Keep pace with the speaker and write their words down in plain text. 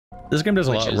This game does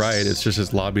a lot right. It's just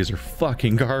its lobbies are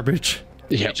fucking garbage.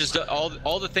 Yeah, it just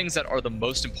all the things that are the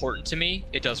most important to me,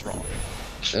 it does wrong.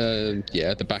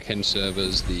 Yeah, the back-end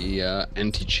servers, the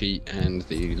anti-cheat, and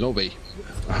the lobby.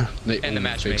 And the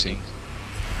matchmaking.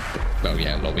 Well,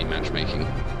 yeah, lobby matchmaking.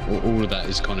 All of that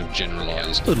is kind of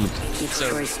generalized.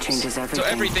 So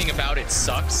everything about it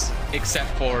sucks, except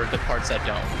for the parts that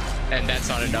don't. And that's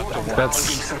not enough to work.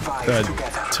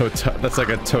 That's like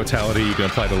a totality you can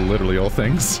apply to literally all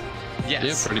things. Yes.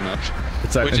 Yeah, pretty much.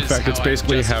 In fact, it's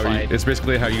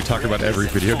basically how you talk about every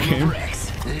video game.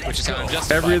 Which is how I'm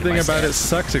justified. Everything about it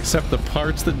sucks except the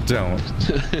parts that don't.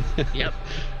 Yep.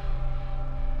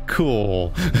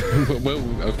 Cool. Well,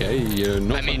 okay, you're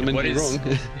not fundamentally wrong.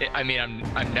 I mean,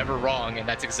 I'm never wrong, and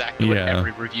that's exactly what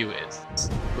every review is.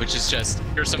 Which is just,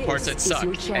 here's some parts that suck,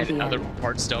 and other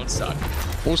parts don't suck.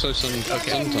 Also,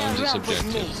 sometimes it's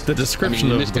subjective. The description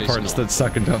of the parts that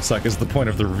suck and don't suck is the point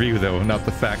of the review, though, not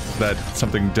the fact that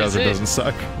something does or doesn't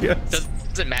suck. Yes.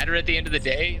 Does it matter at the end of the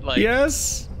day? Like,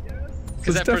 yes.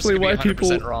 Because that's definitely why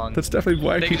people. Wrong. That's definitely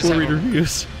why people read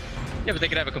reviews. Yeah, but they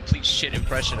could have a complete shit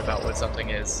impression about what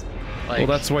something is. Like, well,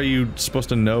 that's why you're supposed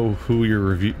to know who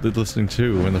you're listening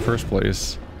to in the first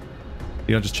place.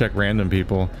 You don't just check random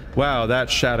people. Wow, that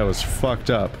shadow is fucked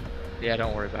up. Yeah,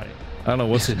 don't worry about it. I don't know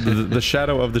what's the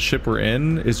shadow of the ship we're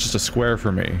in is just a square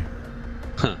for me.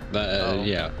 Huh?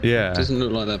 Yeah. Yeah. It doesn't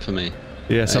look like that for me.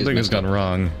 Yeah, something has gone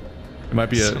wrong. It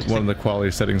might be one of the quality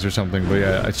settings or something, but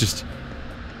yeah, it's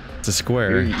a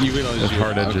square. You realize with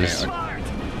hard edges.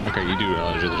 Okay, you do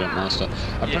realize you're the jump master.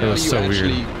 It was so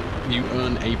weird. You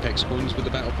earn Apex coins with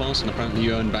the battle pass, and apparently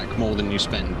you earn back more than you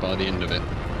spend by the end of it.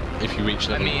 If you reach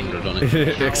level 100 on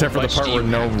it. Except for the part where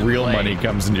no real money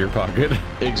comes into your pocket.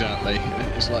 Exactly.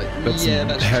 It's like, that's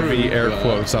that's heavy true, air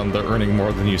quotes on the earning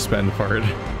more than you spend part.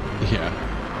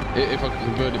 Yeah. If I could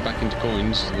convert it back into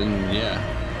coins, then yeah.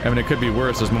 I mean, it could be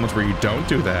worse. There's moments where you don't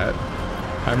do that.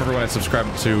 I remember when I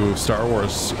subscribed to Star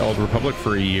Wars Old Republic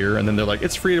for a year, and then they're like,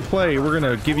 it's free to play. We're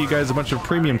going to give you guys a bunch of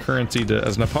premium currency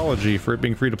as an apology for it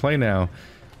being free to play now.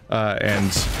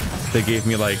 And they gave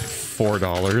me like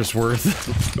 $4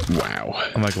 worth. Wow.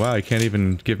 I'm like, wow, you can't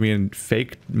even give me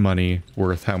fake money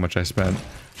worth how much I spent.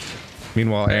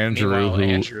 Meanwhile,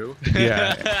 Andrew.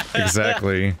 Yeah,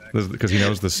 exactly. Because he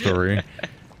knows this story.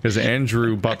 Because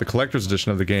Andrew bought the collector's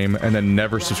edition of the game and then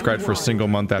never subscribed for a single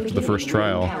month after the first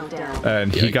trial,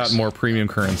 and he got more premium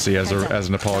currency as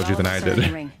an apology than I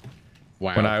did.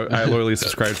 Wow. When I loyally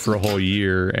subscribed for a whole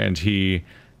year and he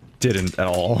didn't at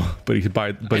all, but he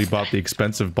bought the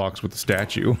expensive box with the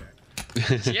statue.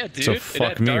 Yeah, dude. So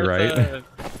fuck me, right?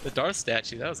 The Darth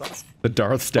statue, that was awesome. The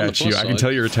Darth statue, I can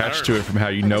tell you're attached to it from how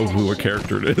you know who a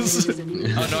character it is.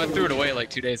 Oh no, I threw it away like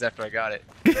 2 days after I got it.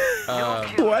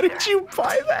 Why did you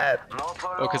buy that?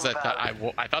 Well, because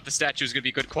I thought the statue was gonna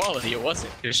be good quality. It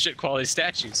wasn't. It was shit quality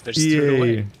statues. I just threw it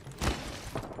away.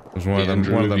 It was one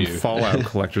of them Fallout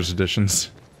collector's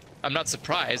editions. I'm not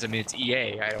surprised. I mean, it's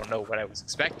EA. I don't know what I was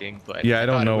expecting, but yeah, I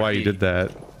don't know why you did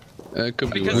that.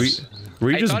 Could be worse.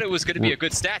 I thought it was going to be a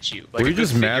good statue. Like were you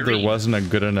just mad there wasn't a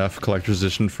good enough collector's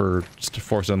edition for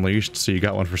Force Unleashed, so you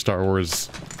got one for Star Wars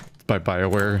by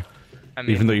BioWare? I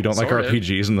mean, even though you don't like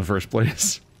RPGs in the first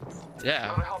place.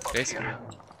 Yeah, basically.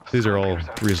 These are all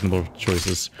reasonable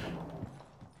choices.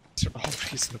 These are all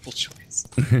reasonable choices.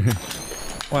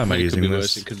 Why am I using this?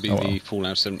 Worse. It could be the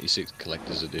Fallout 76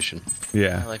 collector's edition.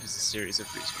 Yeah. My life is a series of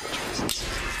reasonable choices.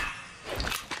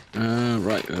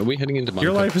 Right, are we heading into bunker?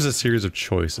 Your life is a series of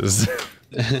choices.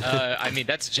 I mean,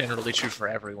 that's generally true for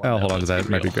everyone. I'll hold on to that. It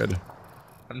might be good.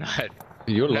 I'm not.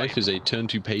 Your life is a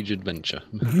turn-to-page adventure.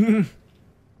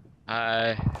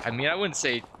 I mean, I wouldn't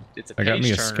say it's a page I got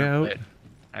me a turner, scout. but,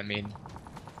 I mean...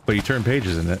 But you turn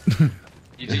pages in it.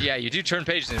 You do turn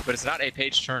pages in it, but it's not a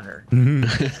page turner.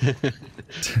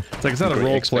 It's like, it's not a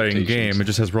role-playing game, it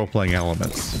just has role-playing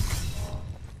elements.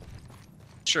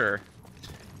 Sure.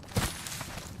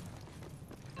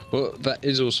 Well, that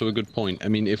is also a good point. I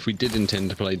mean, if we did intend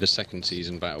to play the second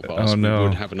season Battle Pass, we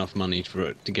would have enough money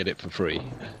to get it for free.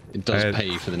 It does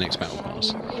pay for the next Battle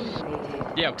Pass.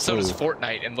 Yeah, so does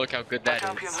Fortnite, and look how good that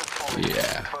is.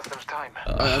 Yeah.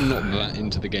 I'm not that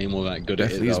into the game or that good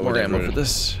at it. Use more ammo for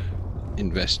this.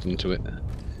 Invest into it.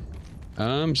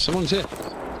 Someone's here.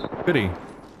 Goody.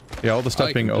 Yeah, all the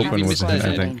stuff being open was in,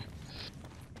 I think.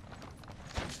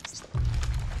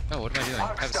 Oh, what am I doing? I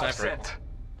have a sniper.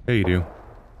 Yeah, you do.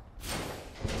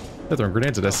 They're throwing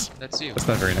grenades at us. That's you. That's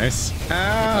not very nice. Ow!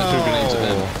 I threw grenades at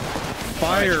them.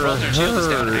 Fire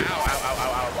hurt.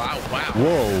 Ow, wow.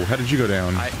 Whoa, how did you go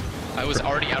down? I was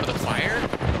already out of the fire?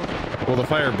 Well, the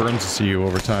fire burns to you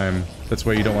over time. That's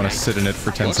why you don't want to sit in it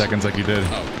for 10 seconds like you did.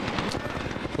 Oh.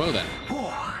 Well then.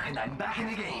 I'm back in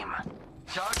the game.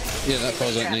 Yeah, that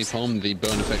fires like napalm, the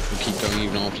burn effect will keep going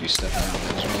even after you step out of it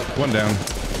as well. One down.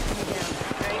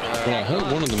 Well, I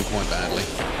hurt one of them quite badly.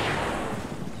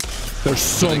 There's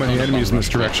so many enemies in this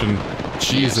direction.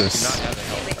 Jesus.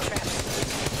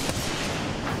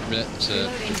 That's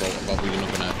Gibraltar bubble, you're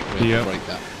not gonna break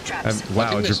that.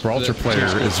 Wow, Gibraltar player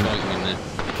is...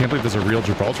 I can't believe there's a real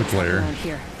Gibraltar player.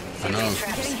 I know.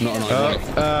 Not an ironic.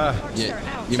 Yeah,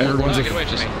 you might want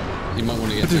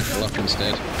to get Nick up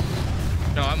instead.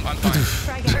 No, I'm fine.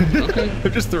 Okay.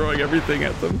 I'm just throwing everything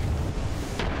at them.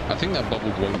 I think that bubble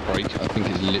won't break. I think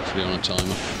it's literally on a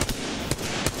timer.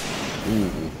 Ooh.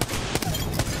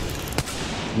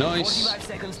 Nice. 45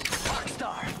 seconds. Dark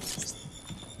Star.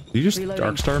 You just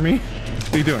Dark Star me?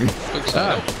 What are you doing?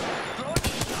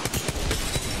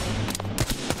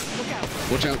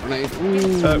 Watch out, grenade.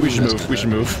 We should move. We should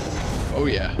move. Oh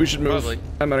yeah. We should move. Probably.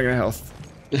 I'm out of health.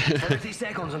 30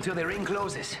 seconds until the ring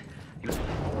closes. Ow!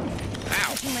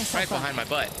 Right behind my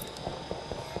butt.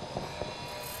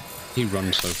 He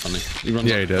runs so funny. He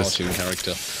runs like a cartoon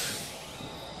character.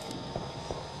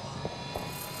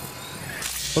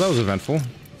 Well, that was eventful.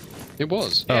 It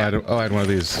was. Oh, yeah. I had one of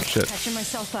these. Shit. Catching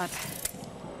myself up.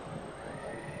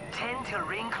 10 till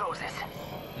ring closes.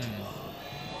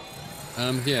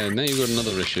 Yeah, now you've got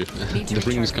another issue. The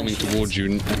ring's coming towards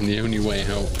you, and the only way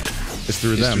out is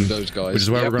through them. Through those guys. Which is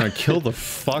why we're going to kill the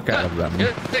fuck out of them.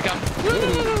 Here they come.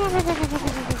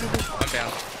 I'm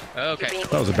down. Okay.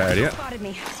 That was a bad idea.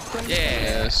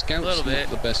 Yeah, Scout's a little bit.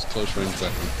 Not the best close range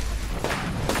weapon.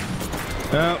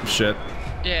 Oh, shit.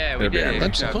 Yeah, we did.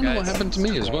 That's kind of what happened to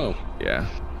me as well. Yeah.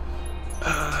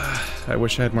 I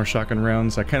wish I had more shotgun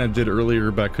rounds. I kind of did earlier,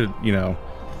 but I could, you know,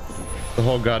 the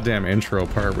whole goddamn intro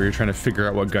part where you're trying to figure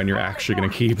out what gun you're actually going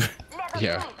to keep.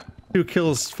 Yeah. 2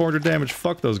 kills, 400 damage.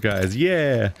 Fuck those guys.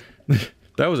 Yeah.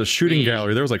 That was a shooting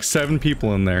gallery. There was like 7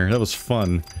 people in there. That was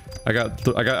fun. I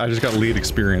just got lead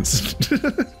experience.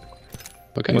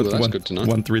 Okay, well, that's good to know.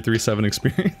 1337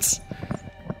 experience.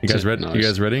 You guys ready? Nice. You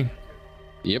guys ready?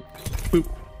 Yep. Boop.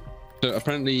 So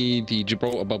apparently the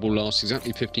Gibraltar bubble lasts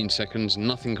exactly 15 seconds,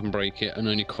 nothing can break it, and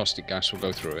only caustic gas will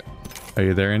go through it. Are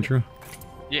you there, Andrew?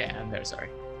 Yeah, I'm there, sorry.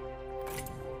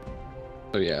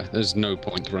 So yeah, there's no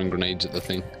point throwing grenades at the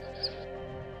thing.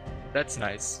 That's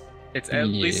nice. It's at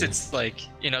least it's like,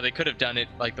 you know, they could have done it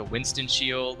like the Winston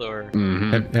shield or...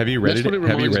 Have you read it?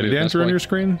 Have you read it, Andrew, on your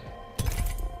screen?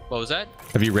 What was that?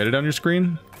 Have you read it on your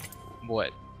screen? What?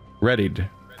 Readied.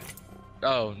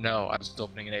 Oh, no, I was still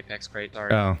opening an Apex crate,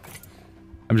 sorry. Oh.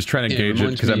 I'm just trying to gauge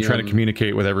it because I'm trying to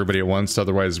communicate with everybody at once,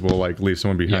 otherwise we'll like leave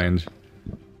someone behind.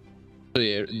 So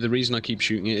yeah, the reason I keep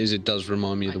shooting it is it does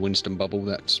remind me of the Winston bubble.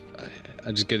 That's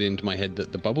I just get it into my head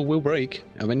that the bubble will break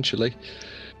eventually.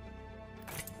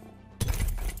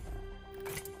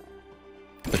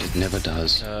 But it never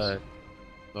does.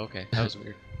 Okay, that was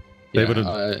weird. They would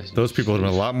have. Those people would have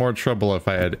been a lot more trouble if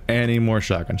I had any more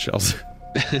shotgun shells.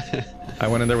 I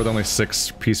went in there with only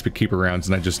 6 peacekeeper rounds,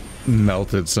 and I just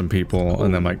melted some people.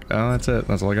 And I'm like, oh, that's it.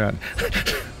 That's all I got.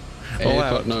 Hey, I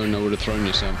thought no, would have thrown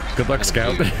you some. Good luck,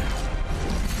 Scout. You're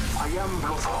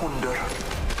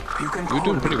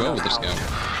doing pretty well with the Scout.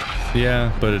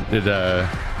 Yeah, but it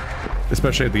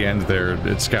especially at the end there,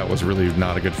 Scout was really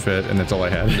not a good fit, and that's all I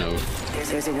had. No.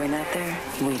 There's a win out there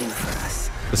waiting for us.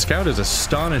 The Scout is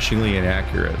astonishingly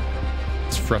inaccurate.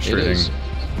 It's frustrating.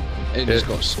 It's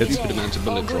got stupid amounts of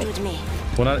bullet drop.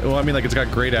 Well, I mean, like it's got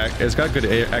good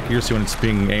accuracy when it's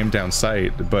being aimed down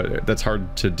sight, but that's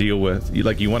hard to deal with.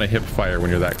 You want to hip fire when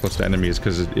you're that close to enemies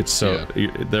because it's so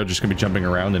they're just gonna be jumping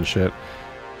around and shit.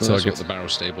 Well, so that's what the barrel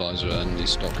stabilizer and the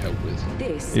stock help with.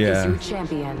 This is your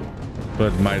champion.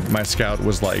 But my Scout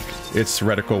was like, its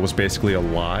reticle was basically a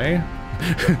lie.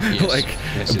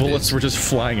 Yes. Bullets were just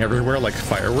flying everywhere like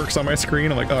fireworks on my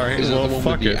screen. I'm like, all right, well,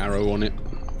 fuck it. The arrow on it.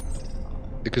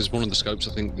 Because one of the scopes,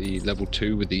 I think the level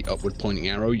 2 with the upward pointing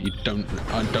arrow, I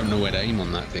don't know where to aim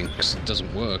on that thing because it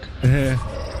doesn't work.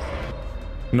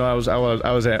 No, I was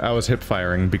hip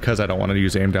firing because I don't want to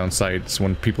use aim down sights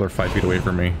when people are 5 feet away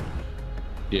from me.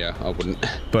 Yeah, I wouldn't.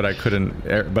 But I couldn't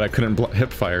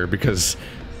hip fire because,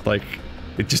 like,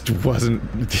 it just wasn't.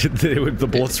 The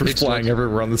bullets were flying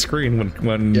everywhere on the screen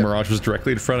when Mirage was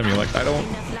directly in front of me. Like,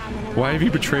 why have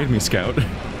you betrayed me, Scout?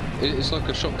 It's like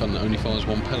a shotgun that only fires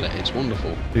 1 pellet. It's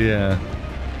wonderful. Yeah.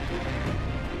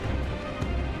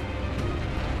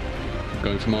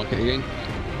 Going for market again?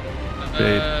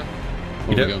 Or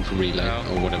we're going for relay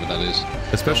or whatever that is.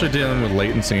 Especially dealing with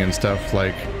latency and stuff,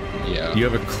 like you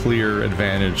have a clear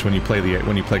advantage when you play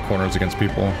corners against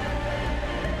people.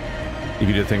 If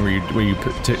you do the thing where you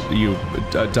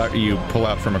pull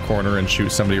out from a corner and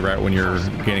shoot somebody right when you're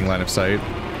gaining line of sight.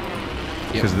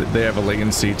 because they have a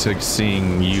latency to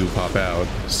seeing you pop out,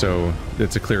 so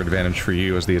it's a clear advantage for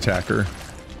you as the attacker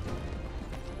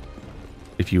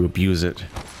if you abuse it,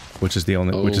 which is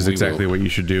exactly what you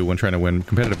should do when trying to win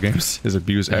competitive games, is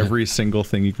abuse every single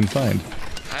thing you can find.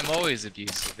 I'm always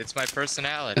abusive. It's my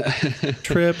personality.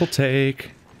 Triple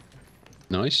take.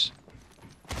 Nice.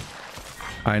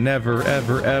 I never,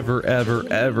 ever, ever, ever,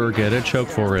 ever get a choke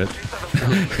for it.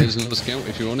 There's another scout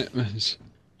if you want it.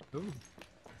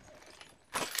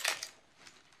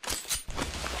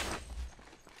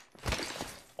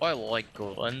 Oh, I like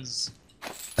guns.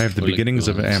 I have the beginnings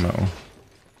of ammo.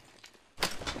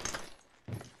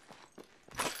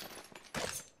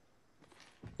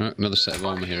 Right, another set of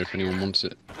armor here if anyone wants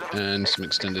it, and some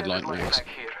extended light mags.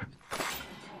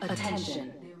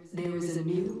 Attention, there is a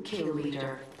new kill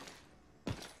leader.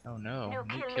 Oh no,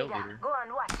 new kill leader. Go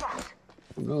on, watch out.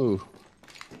 Oh.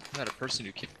 Isn't that a person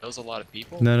who kills a lot of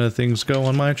people? None of things go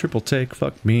on my triple take.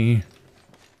 Fuck me.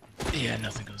 Yeah,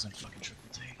 nothing goes on fucking triple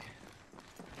take.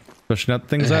 Especially not the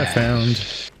things I found.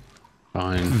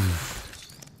 Fine.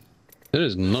 There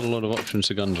is not a lot of options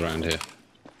for guns around here.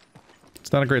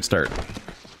 It's not a great start.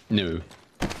 No.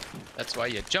 That's why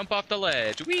you jump off the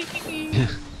ledge. Whee!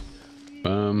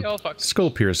 Oh, fuck.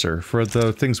 Skull piercer for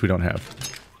the things we don't have.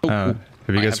 Have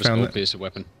you guys found that? Piercer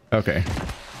weapon. Okay.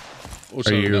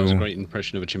 Also, that was a great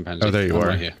impression of a chimpanzee. Oh, there you are.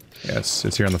 Right here. Yes,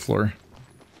 it's here on the floor.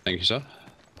 Thank you, sir.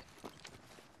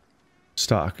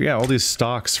 Stock. Yeah, all these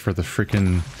stocks for the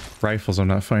freaking rifles I'm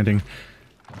not finding.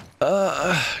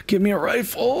 Give me a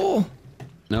rifle!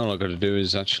 Now all I gotta do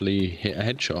is actually hit a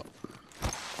headshot.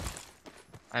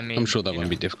 I mean, I'm sure that won't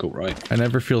be difficult, right? I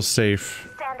never feel safe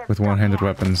with one-handed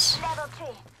weapons. Level 3.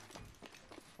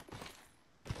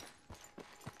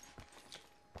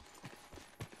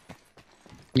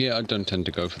 Yeah, I don't tend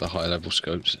to go for the high level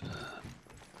scopes.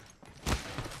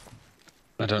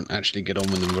 I don't actually get on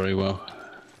with them very well.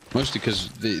 Mostly because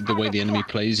the way the enemy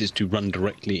plays is to run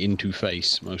directly into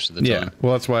face most of the time. Yeah,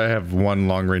 well that's why I have one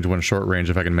long range, one short range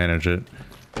if I can manage it.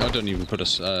 I don't even put a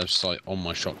sight on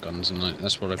my shotguns, and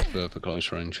that's what I prefer for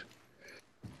close range.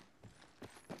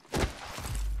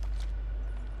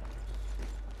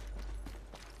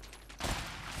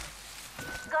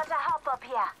 Got a hop up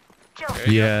here.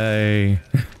 Joe. Yay.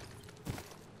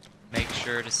 make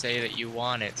sure to say that you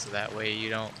want it so that way you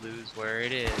don't lose where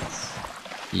it is.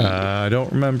 I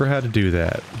don't remember how to do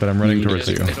that, but I'm running towards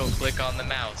you. It'll click on the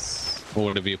mouse. Or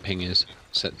whatever your ping is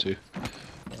set to.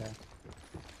 Yeah.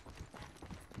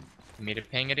 You me to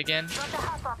ping it again? Got a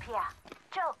hop up here.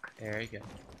 Choke. There you go.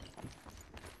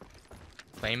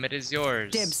 Claim it as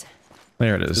yours. Dibs.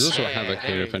 There it There's is. also a Havoc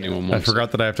here if anyone wants. I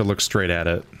forgot that I have to look straight at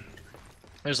it.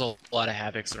 There's a lot of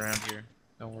Havocs around here.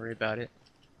 Don't worry about it.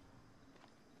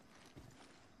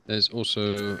 There's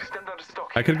also...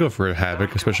 I could go for a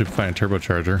Havoc, especially if I find a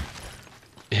turbocharger.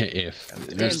 if.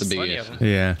 That's the big if.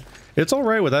 Yeah. It's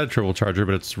alright without a turbocharger,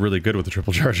 but it's really good with a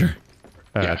turbocharger.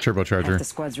 Yeah. Half Turbocharger. the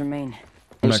squads remain.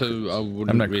 I'm Also,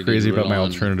 not really crazy about my rely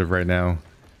on- alternative right now.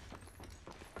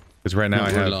 Because right now I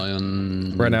have... rely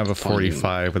on Right now I have a finding-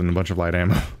 45 and a bunch of light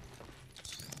ammo.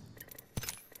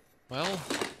 Well,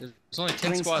 there's only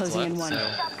 10 Ring's squads closing in left,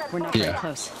 one. so... We're not very Yeah.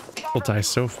 close. People die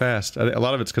so fast. A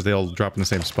lot of it's because they all drop in the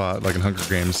same spot, like in Hunger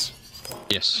Games.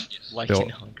 Yes. Like They'll- in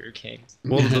Hunger Games.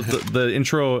 Well, the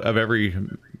intro of every...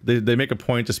 They make a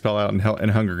point to spell out in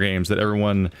Hunger Games that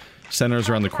everyone centers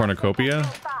around the cornucopia,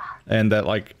 and that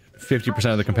like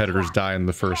 50% of the competitors die in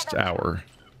the first hour.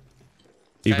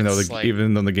 Even though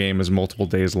the game is multiple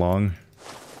days long.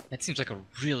 That seems like a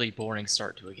really boring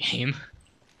start to a game.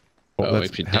 Well, Oh,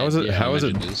 if you're how is dead, it? yeah, How is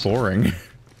it imagine it is. boring?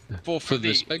 Well, for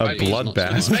the spectators, A not so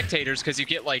bloodbath. much. spectators, because you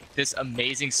get like this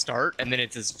amazing start, and then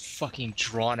it's this fucking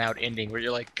drawn out ending where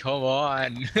you're like, come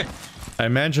on. I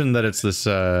imagine that it's this.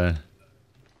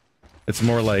 It's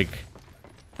more like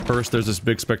first there's this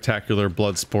big spectacular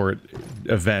blood sport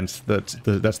event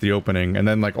that's the opening, and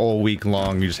then like all week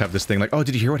long you just have this thing like, oh,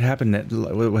 did you hear what happened?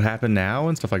 What happened now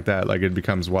and stuff like that. Like it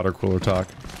becomes water cooler talk.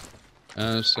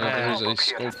 So there is a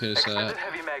skull piercer,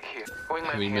 Heavy mag here.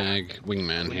 heavy mag,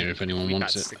 wingman here if anyone We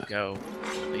wants got it. to go,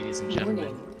 ladies and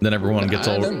gentlemen. Then everyone gets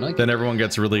I all. don't like Then everyone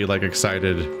gets really like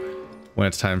excited when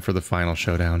it's time for the final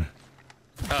showdown.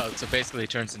 Oh, so basically it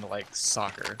turns into like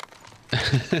soccer.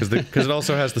 Because it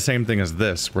also has the same thing as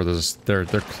this, where they're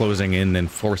closing in and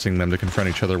forcing them to confront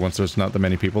each other once there's not that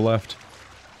many people left.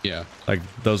 Yeah. Like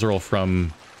those are all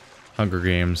from Hunger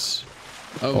Games,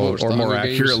 I've or watched the more Hunger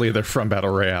Games. accurately, they're from Battle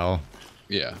Royale.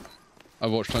 Yeah.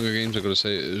 I've watched Hunger Games, I've got to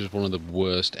say, it was one of the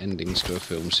worst endings to a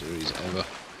film series ever.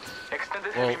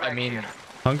 Well, I mean,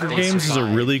 Hunger Games is a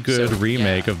really good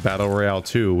remake of Battle Royale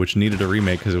 2, which needed a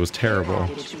remake because it was terrible.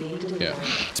 Yeah.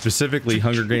 Specifically,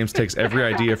 Hunger Games takes every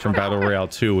idea from Battle Royale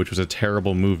 2, which was a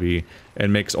terrible movie,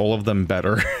 and makes all of them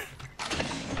better.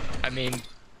 I mean,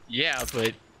 yeah,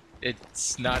 but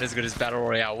it's not as good as Battle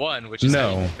Royale 1, which is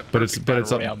but it's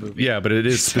yeah, but it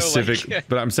is specific. So, like,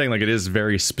 but I'm saying like it is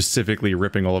very specifically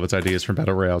ripping all of its ideas from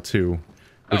Battle Royale 2,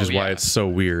 which is why it's so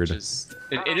weird.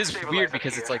 It is weird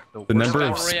because it's like the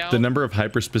number of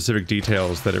hyper specific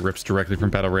details that it rips directly from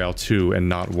Battle Royale 2 and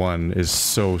not 1 is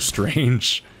so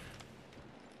strange.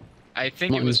 I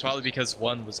think it was probably because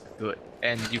 1 was good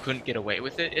and you couldn't get away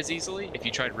with it as easily if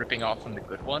you tried ripping off from the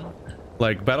good one.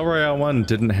 Like, Battle Royale 1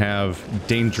 didn't have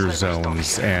danger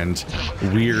zones and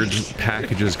weird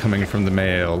packages coming from the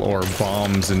mail or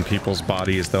bombs in people's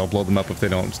bodies that'll blow them up if they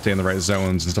don't stay in the right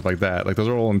zones and stuff like that. Like, those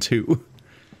are all in 2.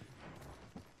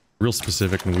 Real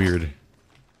specific and weird.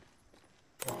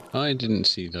 I didn't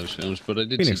see those films, but I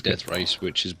did see Death Race,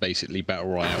 which is basically Battle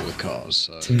Royale with cars,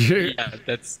 so... Yeah,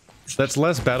 That's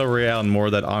less Battle Royale and more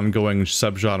that ongoing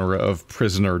subgenre of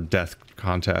prisoner death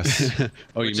contests.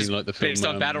 Oh, you mean like the film based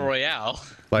on Battle Royale?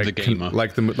 Like the gamer.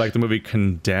 Like the movie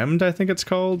Condemned, I think it's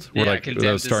called. Where like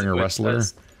starring a wrestler.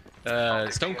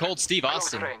 Stone Cold Steve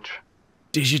Austin.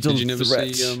 Digital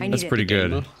Threat. That's pretty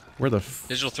good. Where the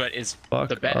Digital Threat is fuck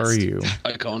the best. are you?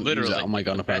 I can't literally use that on my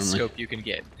gun, the best apparently. scope you can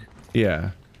get.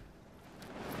 Yeah.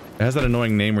 It has that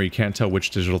annoying name where you can't tell which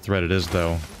Digital Threat it is,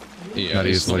 though. Yeah, not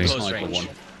easily. It's not the sniper one.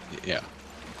 Yeah.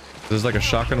 There's like a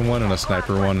shotgun one and a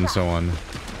sniper one and so on.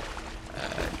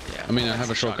 Yeah, I mean, I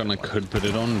have a shotgun I could put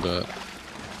it on, but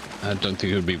I don't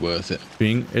think it would be worth it.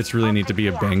 It's really neat to be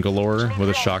a Bangalore with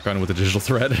a shotgun with a digital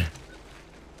threat.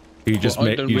 You just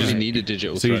I don't really need a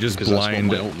digital threat, so you just blind.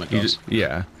 That's what my ultimate does.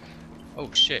 Yeah. Oh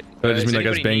shit. But I just mean like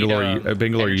as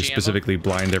Bangalore, you specifically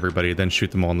blind everybody, then shoot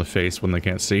them all in the face when they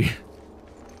can't see.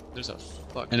 There's a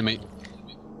fuck. Enemy.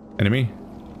 Enemy?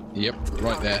 Yep,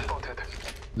 right there.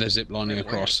 They're ziplining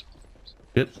across.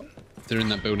 Shit. They're in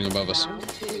that building above us.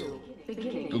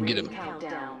 Go get him.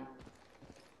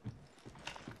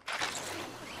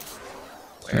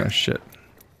 Oh shit.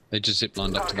 They just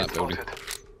ziplined up to that building.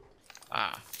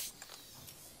 Ah.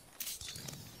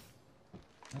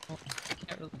 I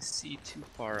can't really see too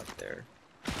far up there.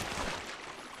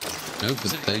 No,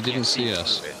 but they didn't see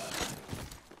us.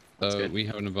 So we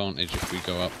have an advantage if we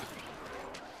go up.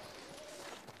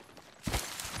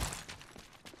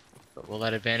 But will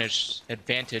that advantage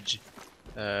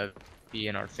be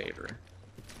in our favor?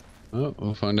 Oh,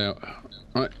 we'll find out.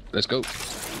 Alright, let's go.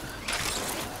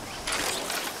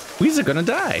 We're gonna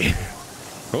die.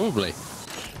 Probably.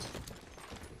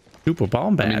 Super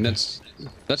bomb bad. I mean,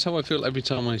 that's how I feel every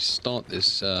time I start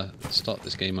this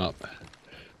game up.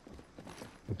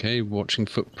 Okay, watching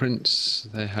footprints.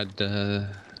 They had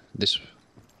this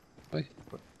way.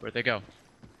 Where'd they go?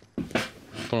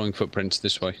 Following footprints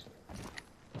this way.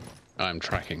 I'm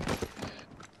tracking.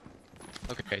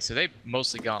 Okay, so they've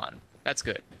mostly gone. That's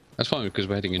good. That's fine because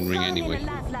we're heading in ring anyway.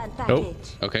 Oh.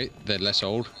 Okay, they're less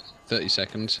old. 30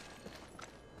 seconds.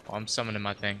 Oh, I'm summoning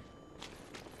my thing.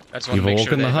 I just want to make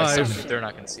sure that if I summon it, they're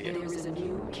not going to see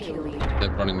it.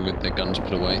 They're running with their guns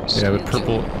put away. Yeah, but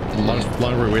purple. The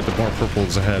longer we wait, the more purple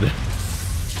is ahead.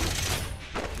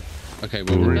 Okay,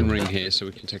 well we're in ring here, so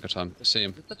we can take our time. See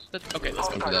him. Okay, let's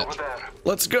go. That.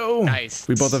 Let's go. Nice.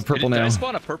 We both have purple now. Did I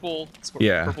spawn a purple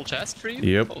chest for you?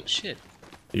 Yep. Oh shit.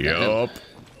 Yup.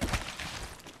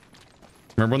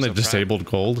 Remember when they disabled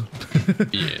gold?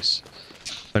 Yes.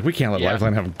 Like, we can't let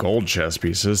Lifeline have gold chest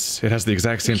pieces. It has the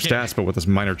exact same stats, but with this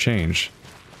minor change.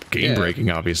 Game breaking,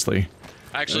 obviously.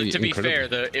 Actually, to be fair,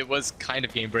 it was kind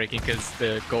of game breaking because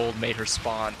the gold made her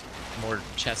spawn more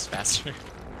chests faster.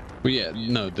 Well, yeah,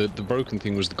 no, the broken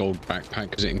thing was the gold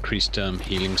backpack because it increased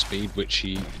healing speed, which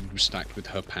she stacked with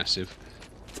her passive.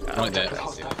 Right there.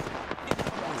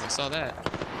 I saw that.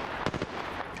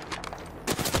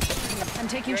 I'm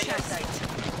taking shot sight.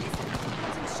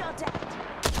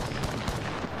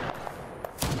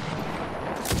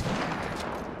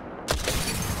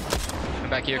 Come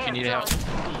back here if you need help.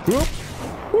 Whoop.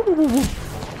 Whoop, whoop, whoop, whoop.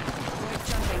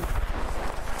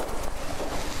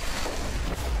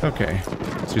 Okay,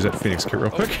 let's use that Phoenix kit real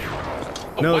quick.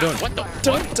 Oh, no, wow.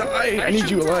 don't die! I need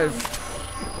you alive.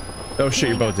 Oh shit,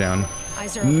 you're both down.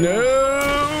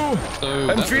 No!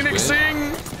 I'm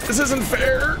Phoenixing! This isn't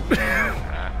fair!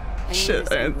 Shit,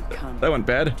 that went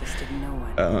bad.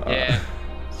 Yeah.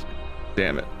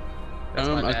 Damn it. That's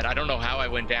my bad. I don't know how I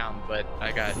went down, but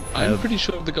I got... I'm pretty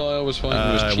sure the guy I was fighting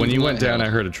was when you went down, I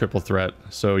heard a triple threat,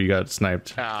 so you got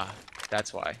sniped. Ah,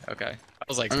 that's why. Okay. I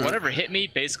was like, whatever hit me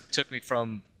basically took me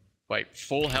from, like,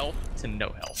 full health to no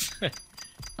health.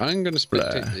 I'm going to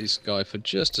spectate this guy for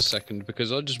just a second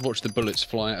because I just watched the bullets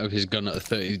fly out of his gun at a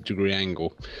 30-degree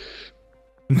angle.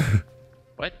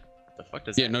 What the fuck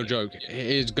does Yeah, that no mean? joke.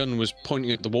 His gun was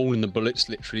pointing at the wall and the bullets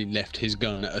literally left his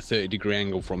gun at a 30-degree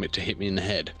angle from it to hit me in the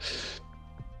head.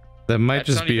 That might That's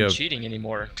just not be even a cheating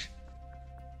anymore.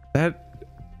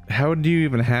 How do you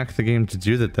even hack the game to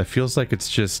do that? That feels like it's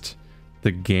just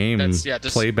the game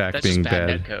playback that's being just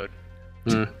bad. bad.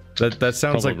 Netcode. That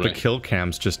sounds Probably. like the kill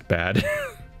cam's just bad.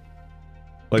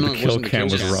 Like No, the it kill wasn't the cam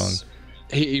kill was cam. wrong.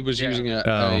 He was Yeah. using a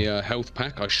Oh. health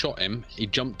pack. I shot him. He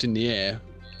jumped in the air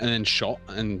and then shot,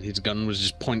 and his gun was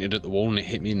just pointed at the wall and it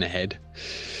hit me in the head.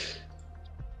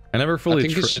 I never I fully.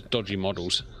 think it's just dodgy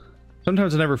models.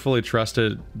 Sometimes I never fully trust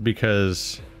it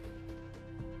because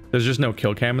there's just no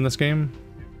kill cam in this game.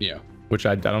 Yeah. Which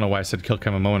I don't know why I said kill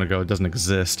cam a moment ago. It doesn't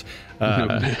exist.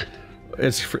 The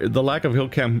lack of kill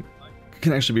cam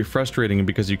can actually be frustrating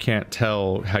because you can't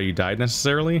tell how you died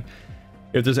necessarily.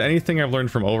 If there's anything I've learned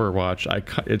from Overwatch,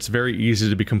 it's very easy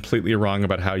to be completely wrong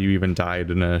about how you even died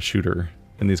in a shooter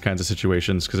in these kinds of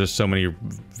situations because there's so many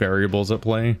variables at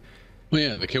play. Well,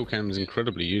 yeah, the kill cam is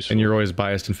incredibly useful. And you're always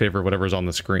biased in favor of whatever's on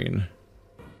the screen.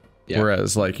 Yeah.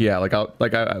 Whereas, the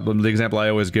example I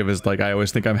always give is I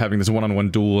always think I'm having this one-on-one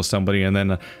duel with somebody, and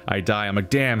then I die. I'm like,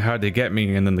 damn, how'd they get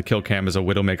me? And then the kill cam is a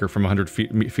Widowmaker from 100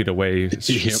 feet away,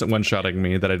 one-shotting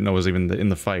me that I didn't know was even in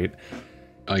the fight.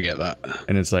 I get that.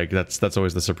 And it's like that's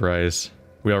always the surprise.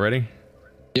 We all ready?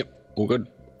 Yep, all good.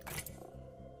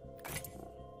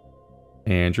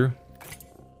 Andrew?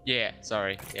 Yeah,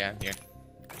 sorry. Yeah, I'm here.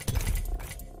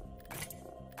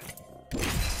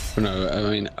 But no, I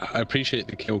mean, I appreciate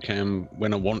the kill cam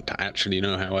when I want to actually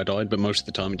know how I died, but most of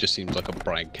the time it just seems like a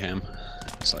brag cam.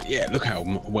 It's like, yeah, look how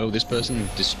well this person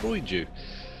destroyed you.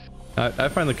 I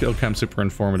find the kill cam super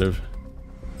informative.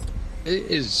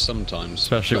 It is sometimes.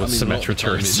 Especially with Symmetra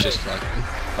turrets. It's just like,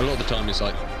 a lot of the time it's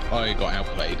like, I got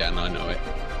outplayed and I know it.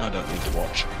 I don't need to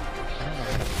watch.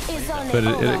 But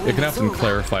it can often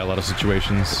clarify a lot of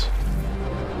situations.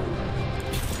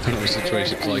 A lot of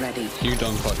situations like, you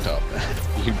done fucked up.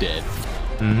 You dead.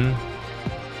 Mm-hmm.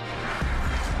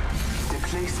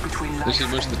 This is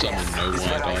most of the time I know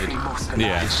why I died.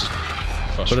 Yeah. It's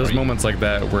But there's frustrating. moments like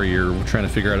that where you're trying to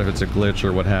figure out if it's a glitch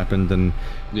or what happened, and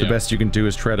the best you can do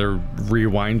is try to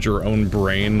rewind your own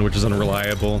brain, which is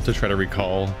unreliable, to try to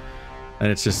recall.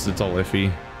 And it's all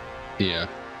iffy. Yeah.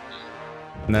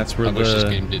 And that's where I wish this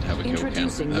game did have a kill cam.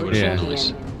 That would have been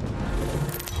nice.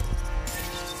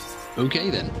 Okay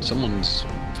then, someo's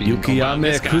Yukiyame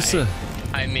this guy. Kusa.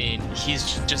 I mean,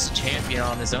 he's just a champion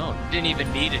on his own. Didn't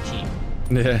even need a team.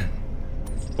 Yeah.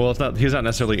 Well, he's not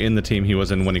necessarily in the team he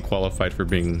was in when he qualified for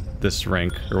being this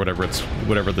rank or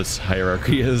whatever this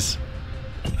hierarchy is.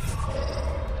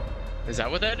 Is that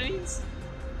what that means?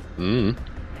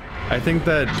 I think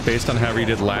that based on how he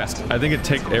did last, I think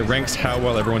it ranks how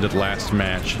well everyone did last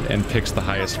match and picks the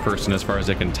highest person as far as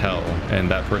they can tell, and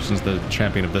that person's the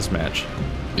champion of this match.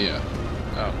 Yeah.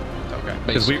 Oh, okay.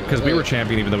 Because we were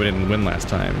champion even though we didn't win last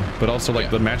time, but also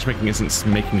the matchmaking isn't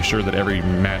making sure that every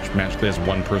match has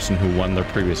one person who won their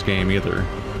previous game either.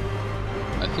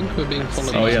 I think we're being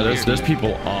followed. Oh yeah, there's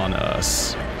people on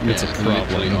us. It's a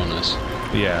problem. On us.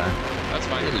 Yeah. That's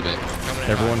fine. A little bit.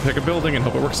 Everyone pick a building and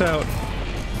hope it works out.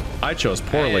 I chose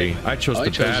poorly. I chose the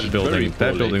bad building.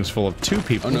 That building's full of 2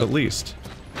 people at least.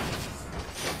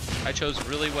 I chose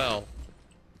really well.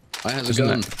 I have a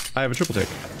gun. I have a triple take.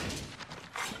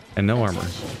 And no armor.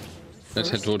 Let's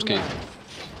head towards Keith.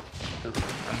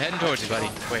 I'm heading towards you, buddy.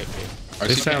 Wait.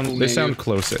 They sound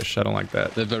close-ish. I don't like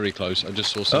that. They're very close. I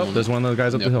just saw someone. Oh, there's one of the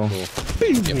guys up the hill.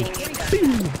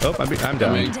 Oh, I'm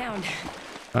down.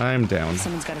 I'm down.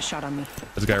 Someone's got a shot on me.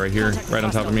 There's a guy right here, right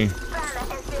on top of me.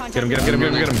 Get him.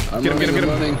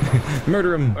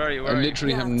 Murder him. Where are you? I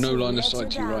literally have no line of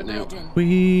sight to you right now.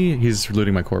 He's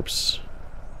looting my corpse.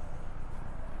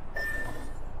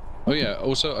 Oh yeah,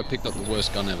 also I picked up the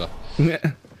worst gun ever.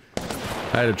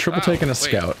 I had a triple take and a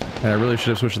scout, and I really should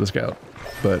have switched to the scout.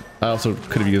 But I also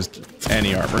could have used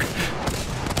any armor.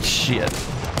 Shit.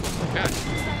 God.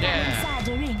 Yeah.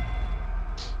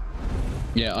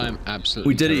 Yeah, I am absolutely.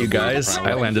 We did it, you guys.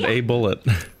 I landed a bullet.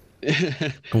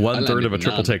 1/3 of a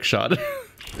triple take shot.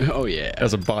 Oh yeah.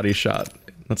 As a body shot.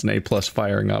 That's an A+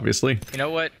 firing, obviously. You know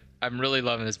what? I'm really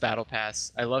loving this battle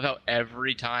pass. I love how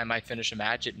every time I finish a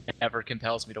match, it never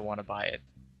compels me to want to buy it.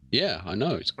 Yeah, I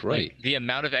know. It's great. Like, the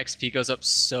amount of XP goes up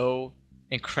so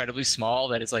incredibly small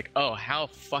that it's like, oh, how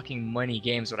fucking many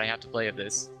games would I have to play of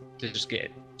this to just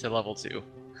get to level 2?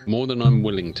 More than I'm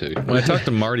willing to. When I talked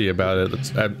to Marty about it,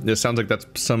 it sounds like that's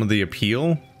some of the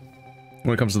appeal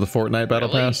when it comes to the Fortnite Battle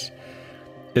Pass.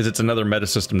 is it's another meta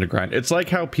system to grind. It's like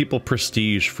how people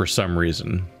prestige for some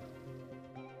reason.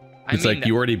 It's like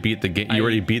you already beat the game, you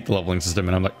already beat the leveling system,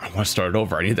 and I'm like, I want to start it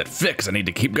over. I need that fix. I need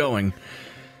to keep going.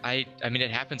 I mean,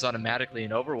 it happens automatically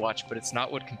in Overwatch, but it's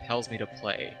not what compels me to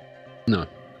play. No.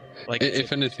 Like,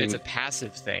 if anything, it's a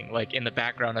passive thing. Like, in the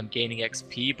background, I'm gaining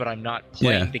XP, but I'm not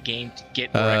playing the game to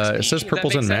get more XP. It says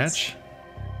purple's in match.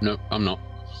 No, I'm not.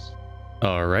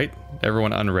 All right,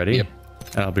 everyone unready. Yep.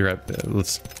 I'll be right.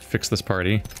 Let's fix this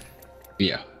party.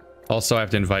 Yeah. Also, I have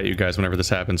to invite you guys whenever this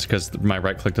happens because my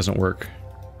right click doesn't work.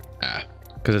 Ah.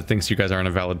 Because it thinks you guys aren't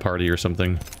a valid party or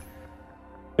something.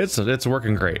 It's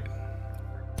working great.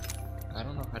 I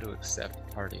don't know how to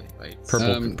accept party invites.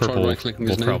 Purple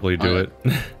will probably do it.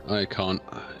 I can't.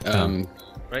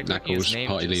 Knuckles,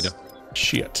 party leader.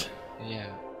 Shit. Yeah.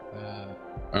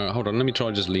 Hold on, let me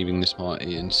try just leaving this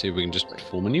party and see if we can just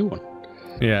form a new one.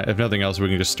 Yeah, if nothing else, we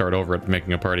can just start over at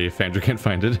making a party if Andrew can't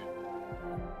find it.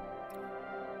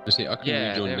 I see, I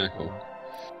can rejoin Knuckle.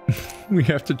 We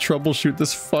have to troubleshoot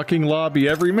this fucking lobby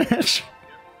every match.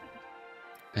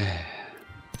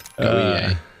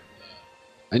 Yeah.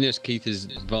 And yes, Keith is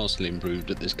vastly improved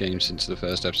at this game since the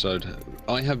first episode.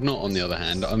 I have not, on the other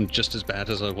hand. I'm just as bad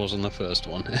as I was on the first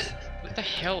one. What the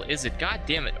hell is it? God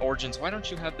damn it, Origins, why don't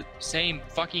you have the same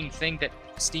fucking thing that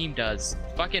Steam does?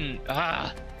 Fucking,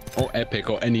 Or Epic,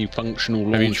 or any functional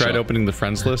launcher. Have you tried opening the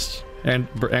friends list, and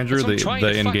Andrew,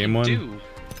 the in-game one?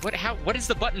 What is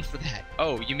the button for that?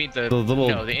 Oh, you mean the little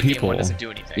no, the people one doesn't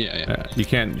do anything. Yeah.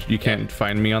 You can't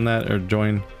find me on that or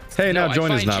join. Hey, now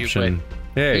join is an option.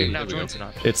 Hey, now join's an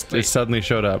option. It suddenly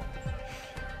showed up.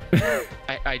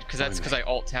 Because I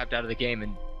alt tabbed out of the game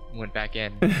and went back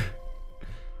in.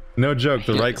 No joke,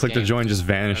 the right click to join just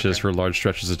vanishes for large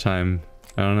stretches of time.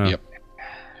 I don't know. Yep.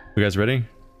 You guys ready?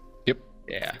 Yep.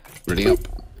 Yeah. Ready up.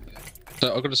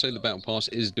 So I've got to say the Battle Pass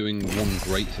is doing one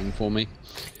great thing for me.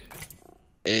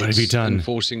 What have you done?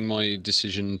 Enforcing my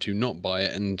decision to not buy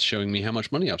it and showing me how much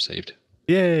money I've saved.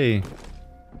 Yay!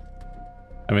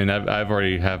 I mean, I've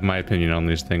already have my opinion on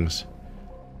these things.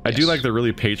 I do like the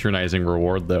really patronizing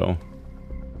reward, though.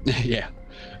 Yeah.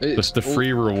 The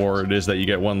free reward is that you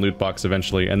get one loot box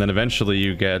eventually, and then eventually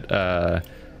you get the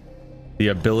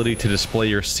ability to display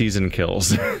your season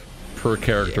kills per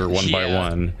character one by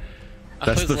one.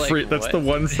 That's the free. That's the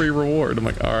one free reward. I'm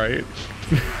like, all right.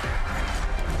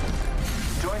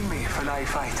 Join me for Live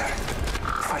Fighter.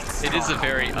 It is a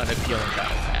very unappealing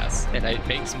battle pass, and it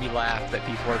makes me laugh that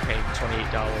people are paying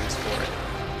 $28 for it.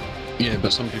 Yeah,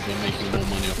 but some people are making more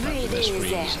money off that with their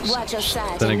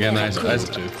streams. Then again, I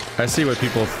see what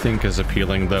people think is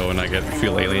appealing though, and I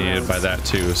feel alienated by that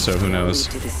too. So who knows?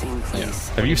 Yeah.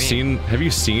 Have you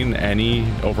seen any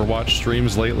Overwatch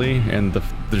streams lately? And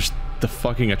there's the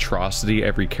fucking atrocity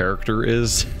every character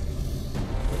is.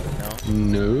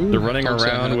 No. They're running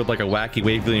around with like a wacky,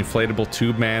 wavy, inflatable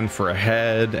tube man for a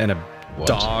head and a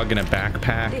dog and a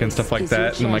backpack and stuff like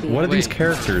that. And I'm like, what are these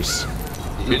characters?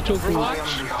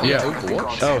 Overwatch? Yeah.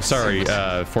 Overwatch? Oh, sorry.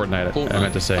 Fortnite. I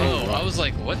meant to say. Oh, I was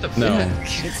like, what the No.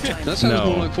 That sounds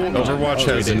more like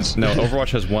Fortnite.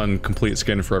 Overwatch has one complete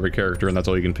skin for every character, and that's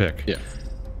all you can pick. Yeah.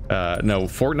 No,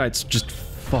 Fortnite's just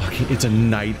fucking. It's a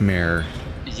nightmare.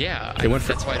 Yeah,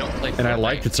 that's why I don't play Fortnite. And I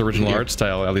liked its original art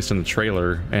style, at least in the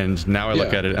trailer, and now I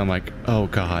look at it and I'm like, oh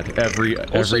god,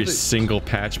 every single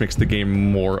patch makes the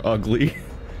game more ugly.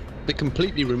 They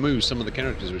completely remove some of the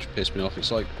characters, which pissed me off.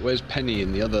 It's like, where's Penny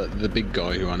and the big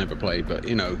guy who I never played, but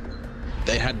you know,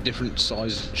 they had different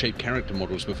size shaped character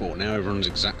models before. Now everyone's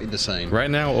exactly the same. Right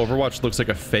now, Overwatch looks like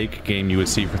a fake game you would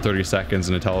see for 30 seconds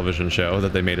in a television show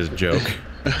that they made as a joke.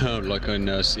 Like on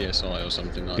CSI or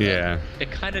something like that. Yeah. It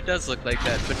kind of does look like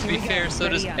that, but to be fair, so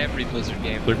does every Blizzard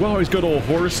game. Like, wow, he's got a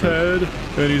horse head,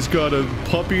 and he's got a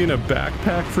puppy in a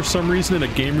backpack for some reason in a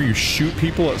game where you shoot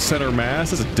people at center mass.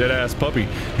 That's a dead-ass puppy.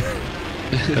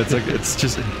 It's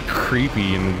just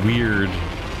creepy and weird.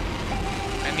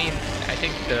 I mean, I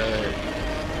think the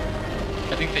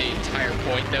entire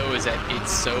point, though, is that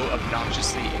it's so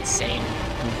obnoxiously insane,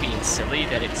 goofy, and silly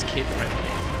that it's kid-friendly.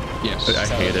 Yes. I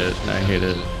hate it. I hate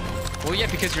it. Well, yeah,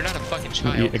 because you're not a fucking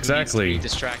child. Exactly. Who needs to be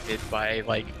distracted by,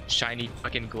 like, shiny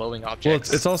fucking glowing objects.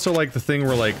 Well, it's also like the thing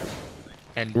where, like,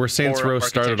 where Saints Row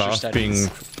started off being...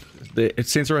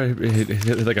 Saints Row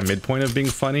hit like a midpoint of being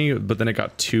funny, but then it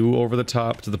got too over the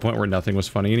top to the point where nothing was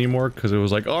funny anymore, because it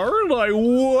was like, aren't I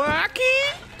wacky?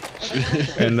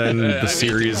 And then the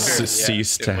series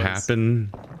ceased to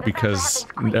happen because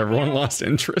everyone lost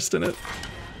interest in it.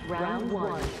 That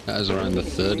was around the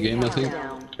third game, I think.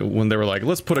 When they were like,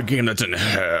 let's put a game that's in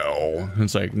hell.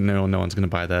 It's like, no one's gonna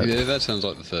buy that. Yeah, that sounds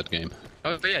like the third game.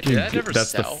 Oh, but yeah, did that ever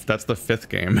sell? That's the fifth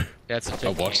game. That's the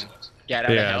fifth what? game. Get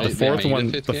out of hell. the fourth one.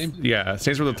 The fifth game? Yeah,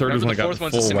 Saints Row the third was when I got the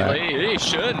full whack.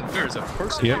 There's a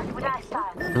person.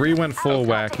 Yep. 3 went full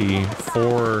wacky.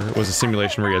 4 was a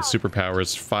simulation where you had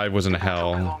superpowers. 5 was in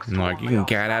hell. I'm like, you can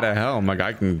get out of hell. I'm like,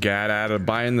 I can get out of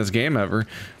buying this game ever.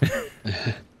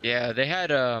 Yeah, they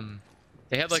had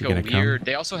like a weird.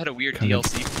 They also had a weird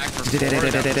DLC pack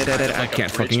for. I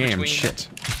can't fucking aim. Shit.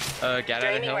 Get out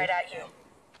of hell.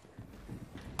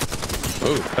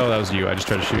 Oh, that was you. I just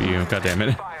tried to shoot you. God damn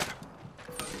it.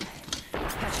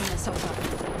 Catching myself up.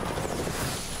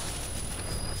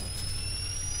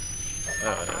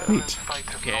 Neat.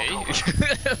 Okay.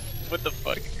 What the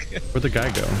fuck? Where'd the guy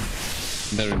go?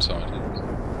 They're inside.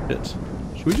 Shit.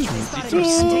 Should we just...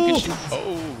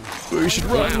 Oh. We should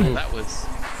run. Wow, that was...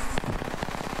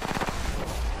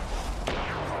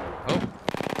 Oh.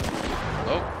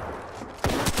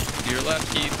 Oh. To your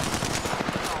left, Keith.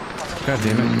 God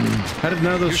damn it. How did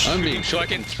none of those... I'm being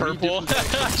fucking purple.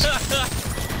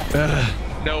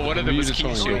 No, one of them was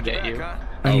shooting at you.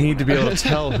 I need to be able to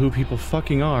tell who people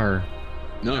fucking are.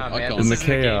 No, Nah, I man, can't. In the this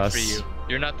isn't a game chaos. for you.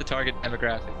 You're not the target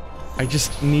demographic. I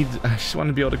just want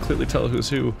to be able to clearly tell who's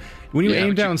who. When you Yeah, aim but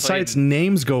you down sights,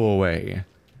 names go away.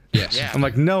 Yes. Yeah. I'm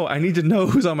like, no, I need to know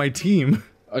who's on my team.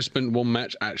 I spent one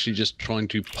match actually just trying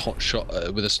to pot shot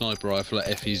with a sniper rifle at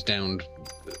Effie's downed,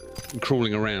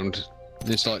 crawling around. And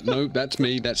it's like, no, that's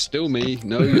me. That's still me.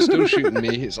 No, you're still shooting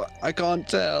me. It's like, I can't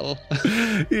tell.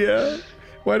 Yeah.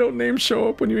 Why don't names show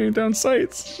up when you aim down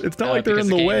sights? It's not like they're in because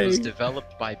the game way. was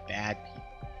developed by bad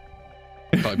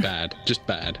people. By bad, just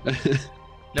bad.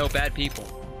 No, bad people.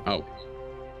 Oh.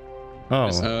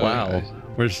 Oh, wow.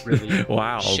 We're just, really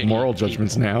wow, shitty moral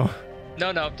judgments now.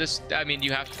 No, just, I mean,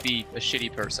 you have to be a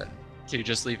shitty person to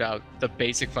just leave out the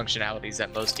basic functionalities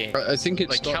that most games. I think it's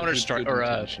like started with Counter-Strike good or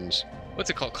intentions. what's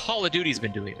it called? Call of Duty's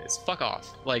been doing this. Fuck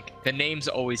off. Like, the names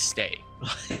always stay.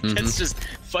 Mm-hmm. That's just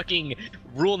fucking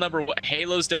rule number one.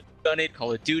 Halo's done it.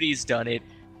 Call of Duty's done it.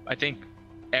 I think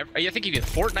even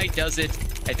Fortnite does it.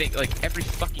 I think like every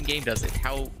fucking game does it.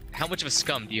 How much of a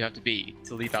scum do you have to be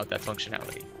to leave out that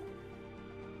functionality?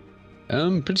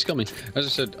 Pretty scummy. As I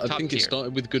said, I Top think tier. it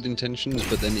started with good intentions,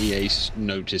 but then EA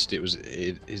noticed it was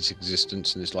its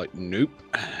existence, and it's like, nope,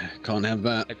 can't have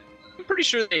that. I'm pretty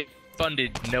sure they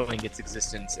funded knowing its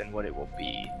existence and what it will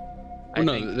be. Well,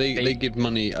 no, they give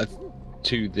money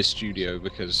to this studio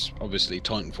because obviously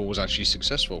Titanfall was actually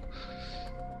successful.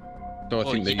 So I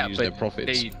think they use their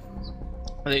profits.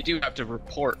 They do have to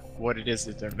report what it is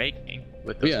that they're making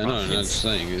with those Yeah, no, profits. I'm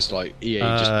saying it's like EA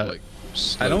just like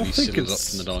I don't slowly think sizzles it's- up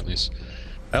from the darkness.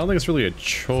 I don't think it's really a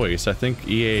choice. I think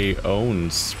EA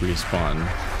owns Respawn.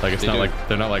 Like it's They not do. like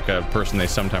they're not like a person they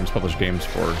sometimes publish games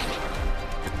for.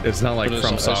 It's not like But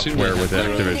From it's like, I assume Software they with have their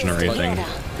own- Activision or anything.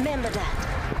 Remember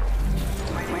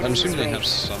that. I'm assuming they have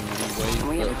some We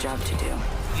leeway, have a job to do.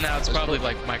 No, it's probably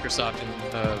like Microsoft and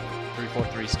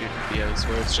 343 Studios,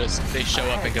 where it's just they show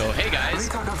up and go, "Hey guys,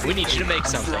 we need you to make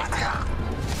something."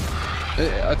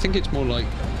 but I think it's more like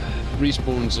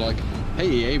Respawn's like, hey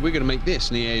EA, we're gonna make this,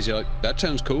 and EA's like, that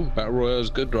sounds cool. Battle Royale is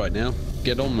good right now.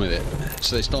 Get on with it.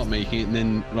 So they start making it, and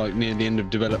then like near the end of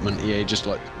development, EA just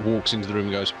like walks into the room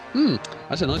and goes,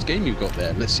 that's a nice game you got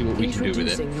there. Let's see what we can do with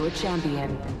it. Introducing your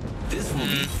champion. This will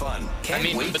be fun. Can't I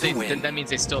mean, wait but to win. that means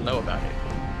they still know about it.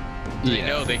 They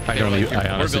know they. I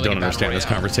honestly don't understand this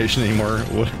conversation anymore.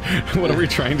 What are we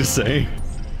trying to say?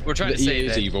 We're trying The to say EA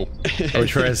is that evil. Are we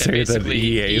trying to say that basically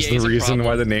EA is EA the a reason why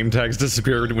problem. the name tags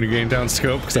disappeared when you gain down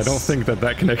scope? Because I don't think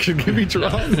that connection can be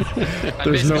drawn. There's no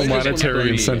basically just monetary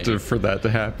wondering- incentive for that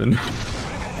to happen.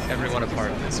 everyone a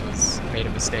part of this made a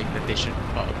mistake that they should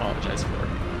apologize for.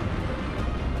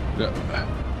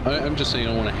 I'm just saying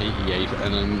I want to hate EA,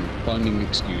 and I'm finding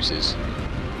excuses.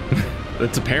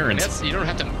 It's apparent. You don't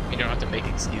have to make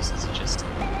excuses. You just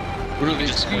Well, no, the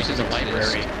just point to excuses the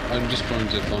exist. library. I'm just trying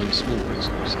to find smaller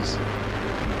excuses.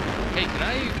 Hey, can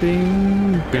I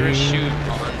Bing, parachute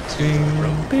onto bing, the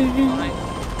rope bing. line?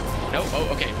 No. Oh,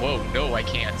 okay. Whoa. No, I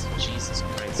can't. Jesus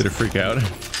Christ. Did it freak out?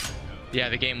 Yeah,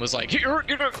 the game was like,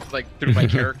 like threw my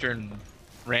character in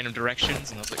random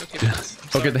directions, and I was like,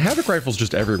 okay. Okay, the Havoc rifle's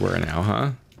just everywhere now,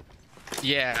 huh?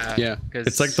 Yeah. Yeah. 'cause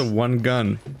It's like the one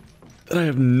gun that I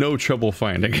have no trouble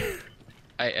finding.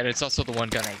 and it's also the one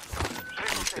gun I.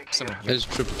 Someone here. There's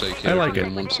triple take. I like if it.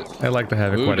 anyone wants it. I like the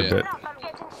Havoc Ooh, quite a dear. bit. I'm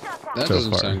getting shot at. That So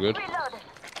doesn't far. sound good.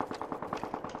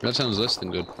 Reload. That sounds less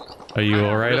than good. Are you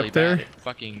alright Really up there? bad at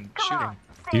fucking shooting.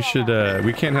 You should,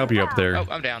 we can't help you up there. Oh,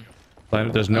 I'm down.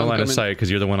 There's no I'm line of coming. sight because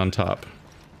you're the one on top.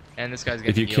 And this guy's getting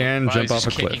If you healed. can, Oh, jump he's off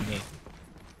just a cliff. kicking me.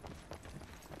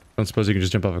 Don't suppose you can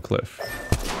just jump off a cliff.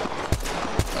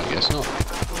 I guess not.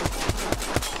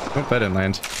 Oh, that didn't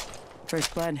land.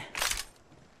 First blood.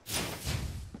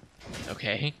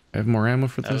 Okay. I have more ammo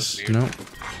for That was this? weird. No.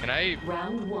 Can I...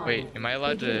 Wait, am I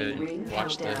allowed to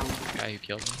watch the guy who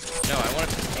killed me? No, I want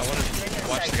to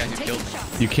watch the guy who killed me.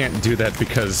 You can't do that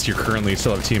because you currently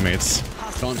still have teammates.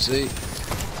 Can't see.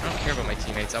 I don't care about my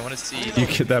teammates. I want to see...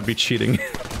 That'd be cheating.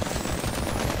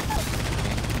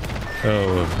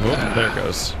 Oh, there it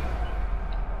goes.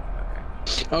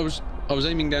 I was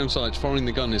aiming down sights, firing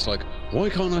the gun. It's like,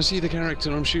 why can't I see the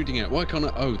character I'm shooting at? Why can't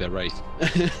I? Oh, they're Wraith.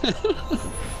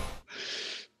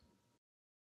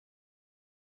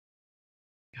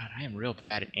 God, I am real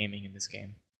bad at aiming in this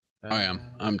game. I am.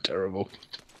 I'm terrible.